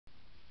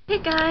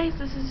Hey guys,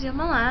 this is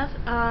Yamalath.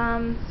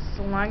 It's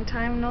a long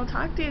time no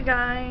talk to you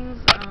guys.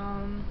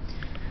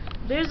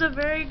 There's a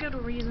very good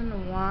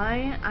reason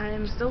why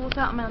I'm still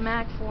without my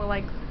Mac for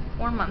like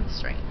 4 months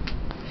straight.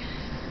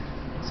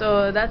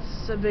 So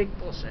that's a big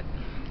bullshit.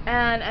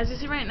 And as you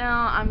see right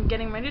now, I'm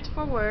getting ready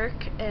for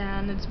work,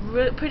 and it's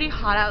pretty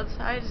hot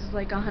outside. It's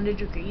like 100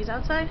 degrees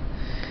outside.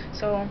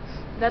 So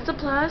that's a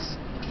plus.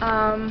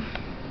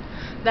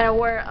 That I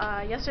wore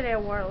yesterday. I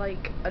wore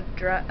like a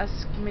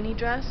mini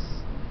dress.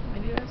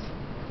 Mini dress.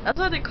 That's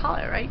what they call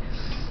it, right?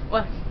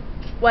 Well,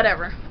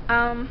 whatever.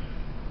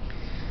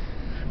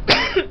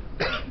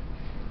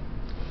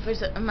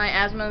 First, my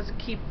asthma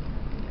keep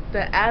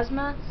the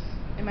asthma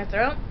in my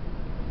throat.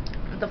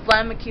 The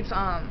phlegm keeps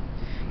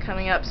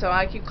coming up, so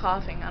I keep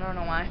coughing. I don't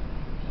know why.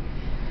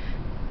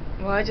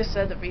 Well, I just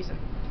said the reason.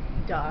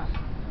 Duh.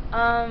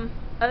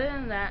 Other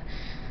than that,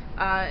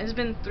 it's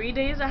been 3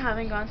 days I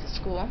haven't gone to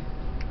school.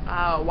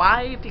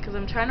 Why? Because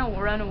I'm trying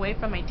to run away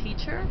from my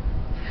teacher.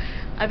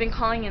 I've been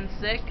calling in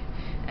sick,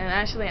 and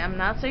actually I'm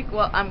not sick.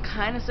 Well, I'm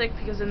kind of sick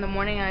because in the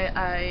morning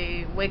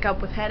I wake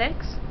up with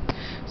headaches.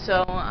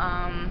 So,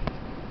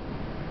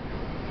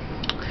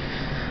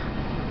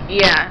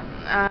 yeah.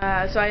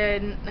 So I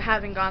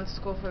haven't gone to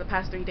school for the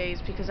past 3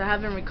 days because I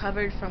haven't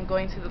recovered from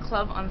going to the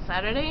club on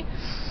Saturday,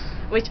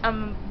 which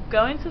I'm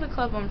going to the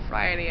club on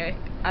Friday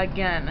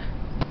again,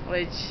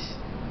 which,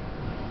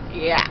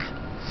 yeah.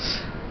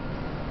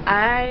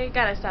 I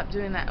gotta stop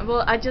doing that.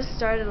 Well, I just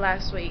started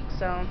last week,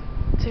 so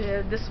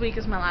this week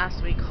is my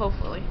last week,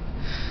 hopefully.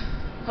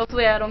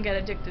 Hopefully I don't get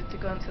addicted to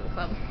going to the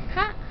club.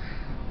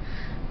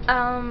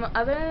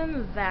 Other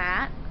than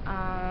that,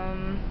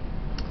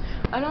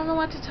 I don't know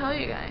what to tell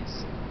you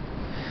guys.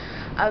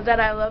 That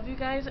I love you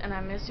guys and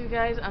I miss you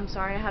guys. I'm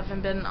sorry I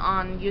haven't been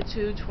on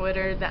YouTube,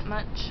 Twitter that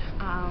much.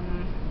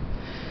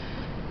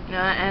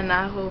 And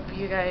I hope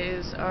you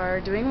guys are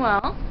doing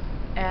well.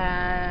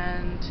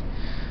 And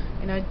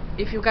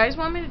if you guys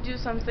want me to do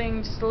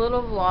something, just a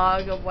little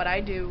vlog of what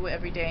I do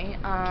every day,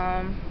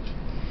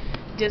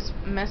 just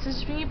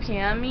message me,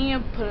 PM me,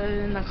 and put it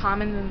in the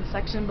comments in the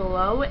section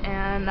below,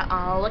 and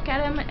I'll look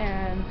at them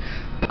and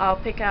I'll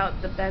pick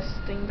out the best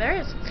thing there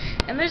is.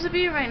 And there's a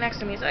bee right next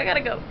to me, so I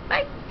gotta go.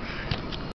 Bye!